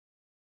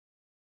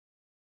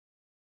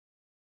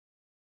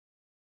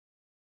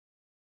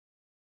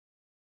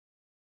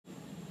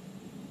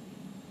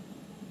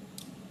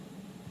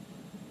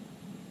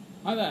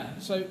Hi there,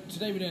 so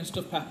today we're doing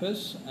stuffed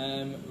peppers.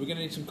 We're going to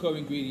need some core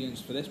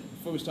ingredients for this.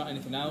 Before we start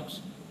anything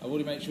else, I want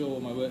to make sure all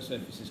my work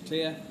surface is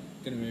clear.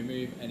 I'm going to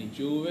remove any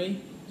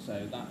jewellery,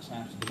 so that's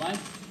out of the way.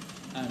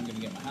 And I'm going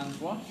to get my hands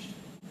washed.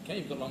 Okay,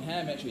 you've got long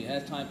hair, make sure your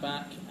hair's tied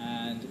back,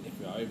 and if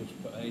you are able to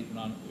put an apron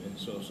on,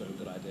 it's also a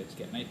good idea to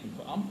get an apron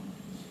put on.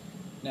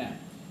 Now,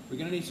 we're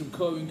going to need some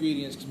core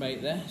ingredients to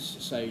make this.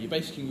 So your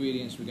basic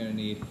ingredients, we're going to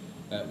need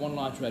 1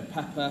 large red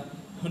pepper,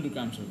 100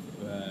 grams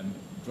of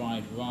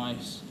dried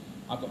rice.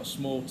 I've got a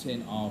small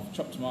tin of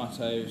chopped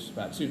tomatoes,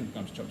 about 200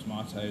 grams of chopped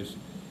tomatoes,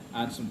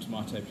 and some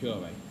tomato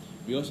puree.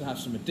 We also have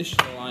some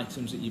additional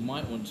items that you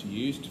might want to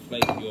use to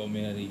flavour your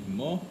meal even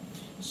more.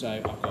 So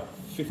I've got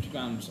 50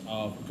 grams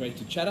of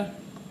grated cheddar.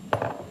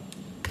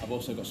 I've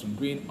also got some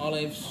green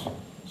olives,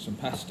 some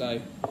pesto,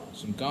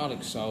 some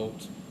garlic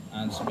salt,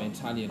 and some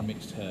Italian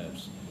mixed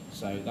herbs.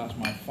 So that's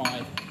my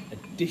 5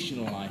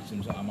 additional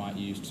items that I might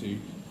use to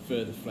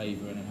further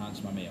flavour and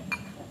enhance my meal.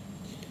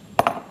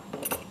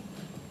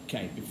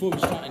 Okay, before we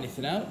start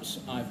anything else,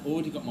 I've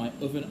already got my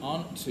oven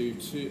on to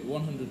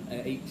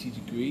 180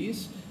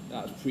 degrees.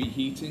 That's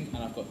preheating,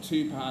 and I've got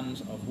 2 pans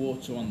of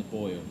water on the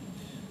boil.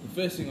 The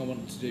first thing I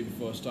want to do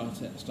before I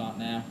start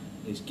now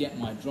is get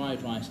my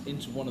dried rice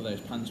into one of those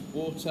pans of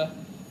water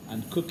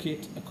and cook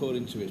it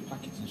according to its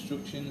packet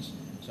instructions.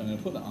 So I'm going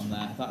to put that on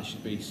there. That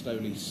should be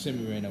slowly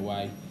simmering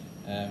away,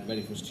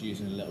 ready for us to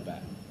use in a little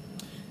bit.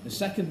 The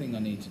second thing I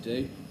need to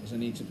do is I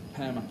need to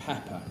prepare my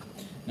pepper.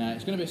 Now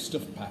it's going to be a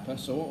stuffed pepper,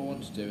 so what I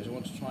want to do is I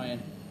want to try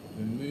and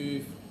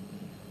remove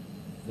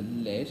the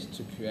lid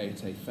to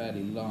create a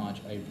fairly large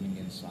opening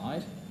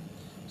inside.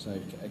 So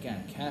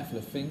again, careful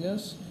of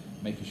fingers,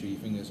 making sure your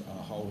fingers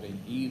are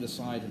holding either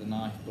side of the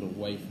knife but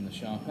away from the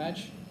sharp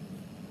edge.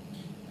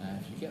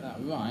 If you get that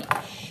right,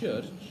 you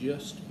should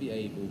just be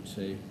able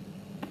to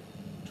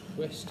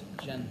twist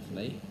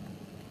gently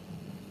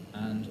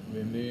and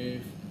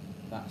remove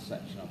that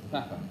section of the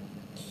pepper.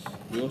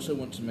 We also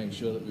want to make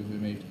sure that we've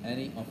removed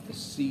any of the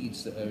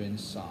seeds that are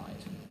inside.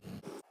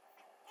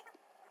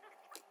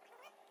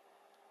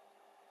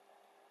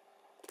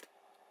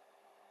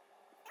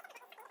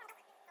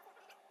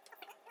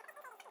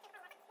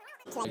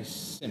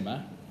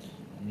 Simmer.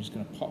 I'm just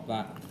going to pop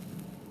that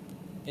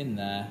in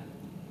there,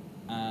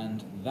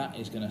 and that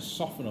is going to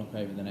soften up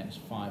over the next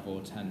 5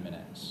 or 10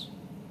 minutes.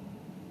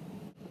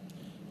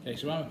 Okay,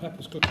 so while my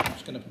pepper's cooking, I'm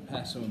just going to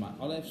prepare some of my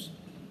olives.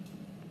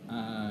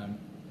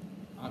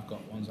 I've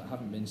got ones that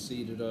haven't been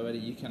seeded already.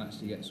 You can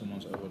actually get some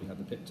ones that have already had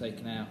the pip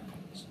taken out.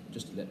 It's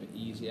just a little bit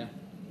easier.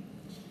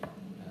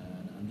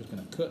 And I'm just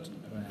going to cut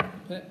around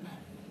the pip.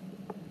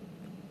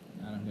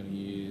 And I'm going to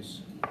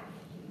use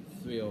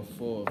 3 or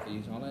 4 of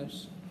these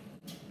olives.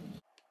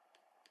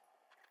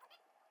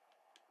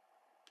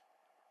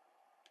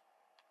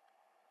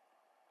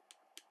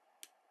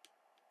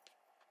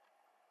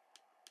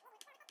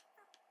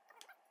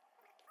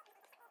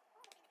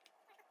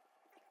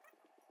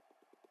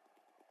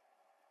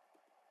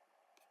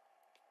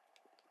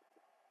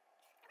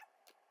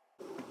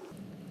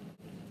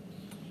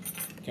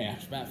 Okay,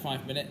 after about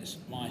 5 minutes,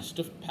 my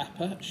stuffed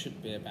pepper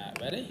should be about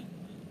ready.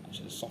 That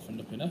should have softened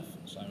up enough,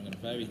 so I'm going to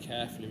very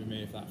carefully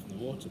remove that from the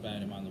water,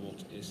 bearing in mind the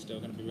water is still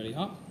going to be really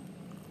hot.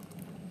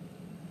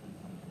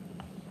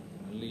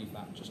 I'm going to leave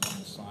that just on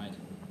the side.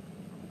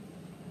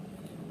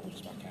 Put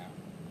it back out.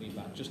 Leave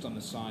that just on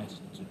the side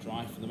to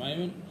dry for the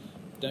moment.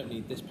 Don't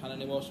need this pan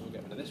anymore, so we'll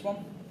get rid of this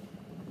one.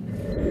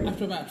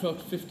 After about 12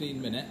 to 15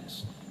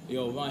 minutes,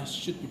 your rice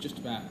should be just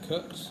about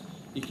cooked.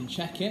 You can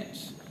check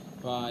it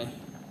by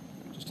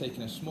just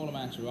taking a small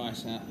amount of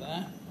rice out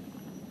there,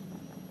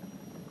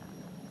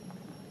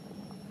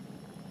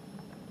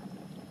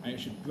 and it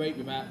should break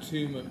without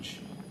too much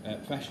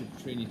pressure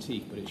between your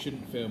teeth, but it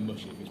shouldn't feel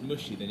mushy. If it's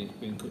mushy, then it's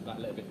been cooked that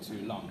little bit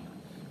too long.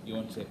 You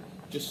want it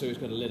just so it's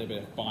got a little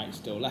bit of bite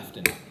still left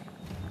in it.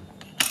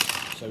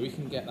 So we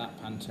can get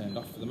that pan turned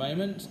off for the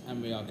moment,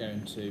 and we are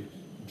going to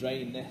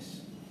drain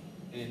this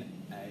in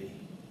a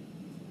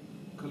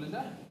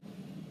colander.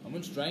 And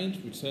once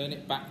drained, return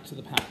it back to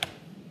the pan.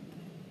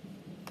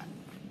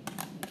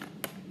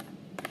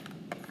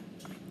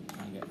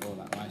 All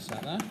that rice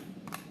out there.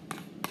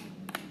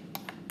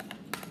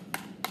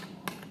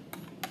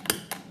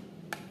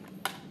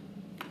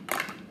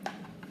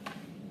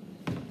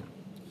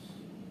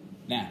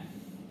 Now,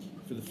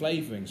 for the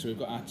flavouring, so we've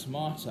got our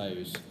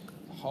tomatoes.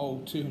 The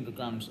whole 200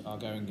 grams are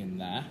going in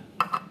there.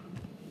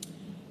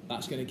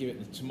 That's going to give it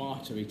the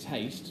tomatoey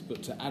taste,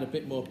 but to add a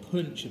bit more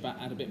punch,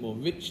 add a bit more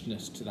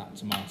richness to that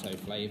tomato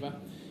flavour,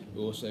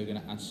 we're also going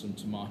to add some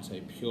tomato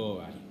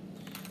puree.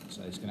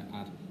 So it's going to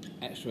add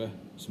extra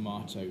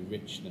tomato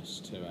richness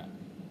to it.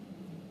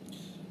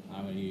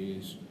 I'm going to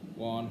use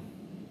 1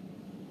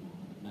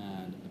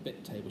 and a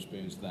bit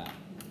tablespoons there.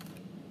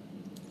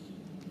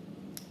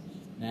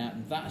 Now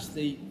that's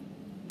the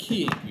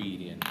key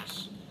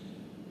ingredients.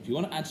 If you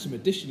want to add some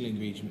additional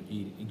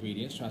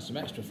ingredients to add some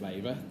extra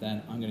flavour,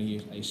 then I'm going to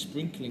use a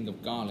sprinkling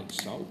of garlic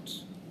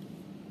salt.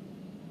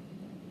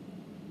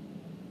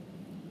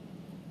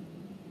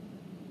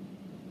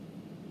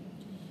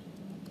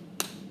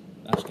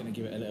 That's going to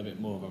give it a little bit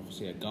more of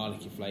obviously a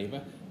garlicky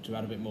flavour. To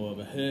add a bit more of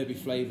a herby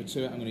flavour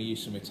to it, I'm going to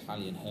use some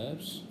Italian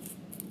herbs.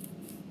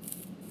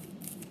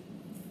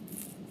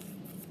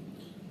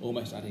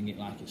 Almost adding it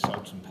like it's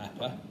salt and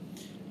pepper.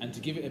 And to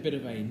give it a bit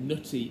of a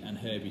nutty and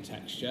herby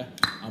texture,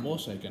 I'm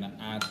also going to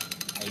add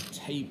a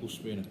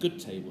tablespoon, a good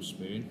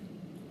tablespoon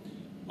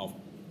of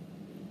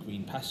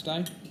green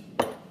pesto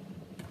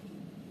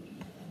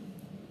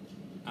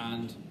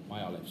and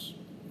my olives.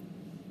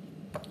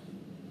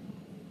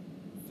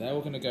 They're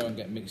all going to go and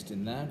get mixed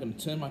in there. I'm going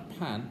to turn my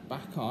pan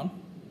back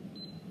on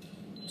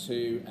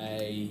to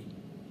a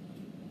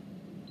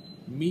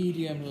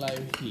medium-low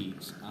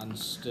heat and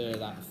stir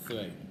that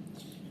through.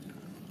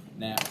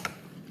 Now,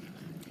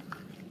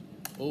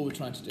 all we're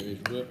trying to do is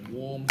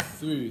warm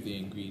through the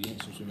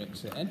ingredients as we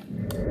mix it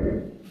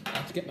in.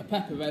 Now to get my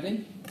pepper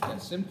ready,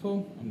 it's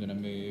simple. I'm going to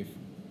move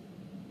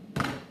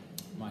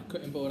my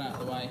cutting board out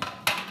of the way.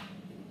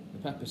 The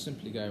pepper's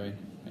simply going,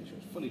 make sure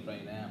it's fully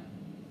drained out.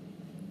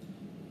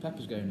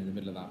 Pepper's going in the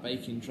middle of that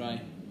baking tray.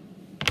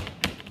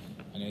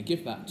 I'm going to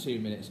give that 2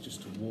 minutes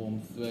just to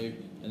warm through,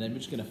 and then we're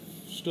just going to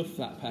stuff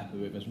that pepper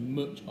with as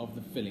much of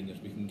the filling as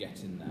we can get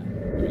in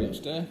there. Do a little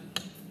stir.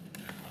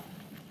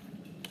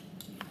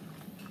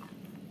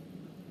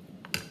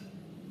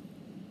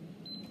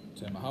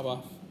 Turn my hob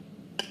off.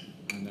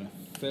 I'm going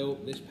to fill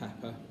this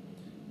pepper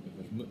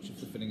with as much of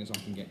the filling as I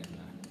can get in there.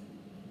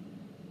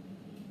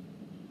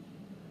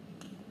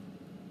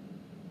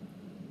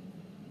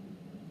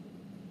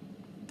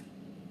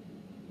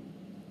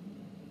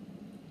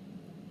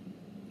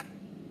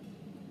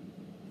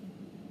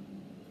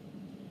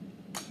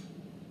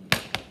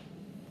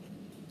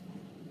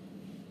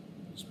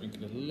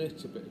 Sprinkle a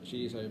little bit of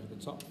cheese over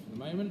the top for the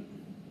moment.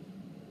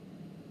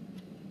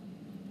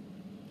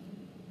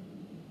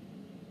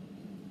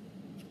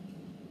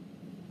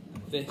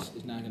 And this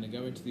is now going to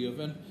go into the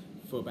oven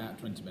for about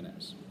 20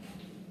 minutes.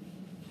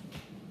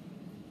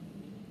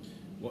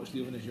 Watch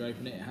the oven as you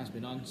open it, it has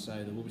been on, so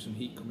there will be some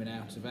heat coming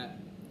out of it.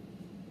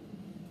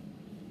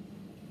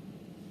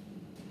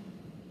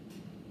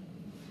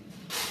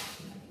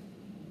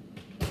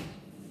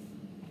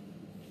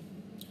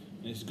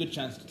 It's a good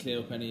chance to clear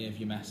up any of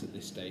your mess at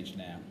this stage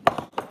now.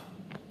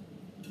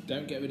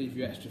 Don't get rid of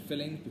your extra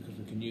filling because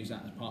we can use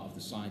that as part of the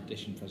side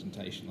dish and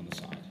presentation on the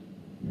side.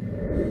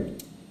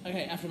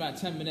 Okay, after about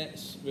 10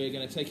 minutes, we're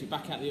going to take it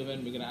back out of the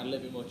oven. We're going to add a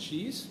little bit more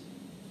cheese.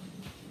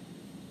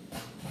 So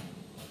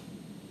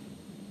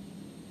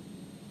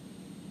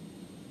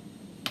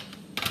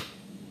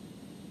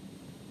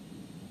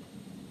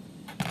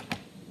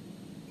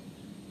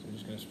we're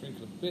just going to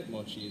sprinkle a bit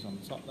more cheese on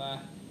the top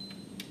there.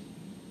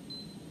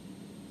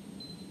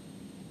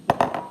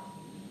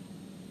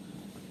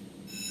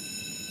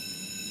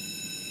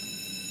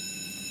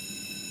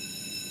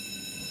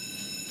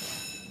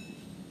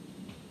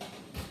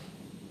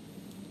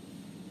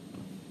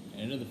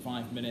 In another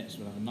 5 minutes,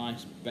 we'll have a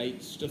nice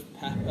baked stuffed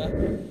pepper.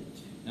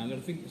 Now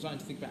I'm starting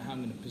to think about how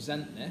I'm going to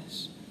present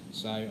this.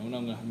 So I'm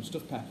going to have my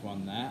stuffed pepper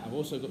on there. I've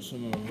also got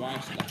some of my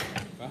rice left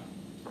over.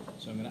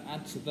 So I'm going to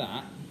add to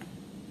that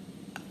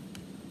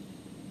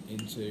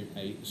into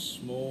a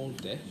small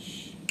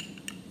dish.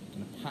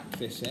 I'm going to pack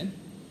this in.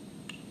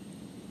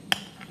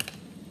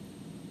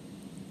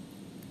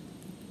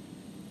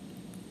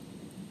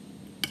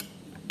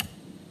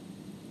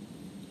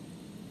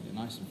 Get it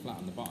nice and flat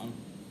on the bottom.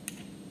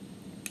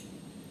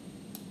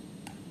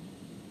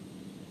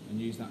 And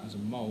use that as a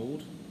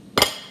mould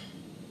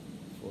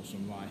for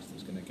some rice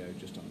that's going to go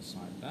just on the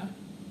side there.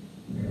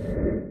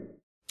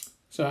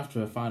 So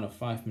after a final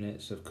 5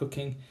 minutes of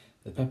cooking,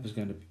 the pepper's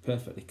going to be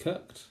perfectly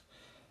cooked.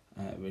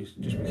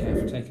 Just be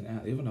careful taking it out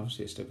of the oven,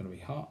 obviously it's still going to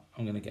be hot.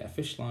 I'm going to get a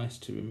fish slice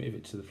to remove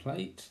it to the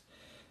plate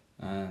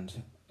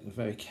and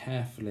very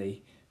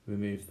carefully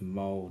remove the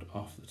mould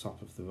off the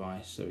top of the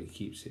rice so it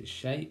keeps its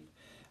shape,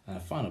 and a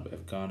final bit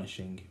of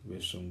garnishing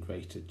with some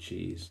grated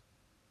cheese.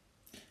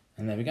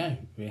 And there we go,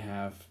 we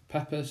have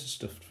peppers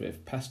stuffed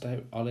with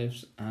pesto,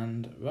 olives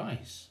and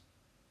rice.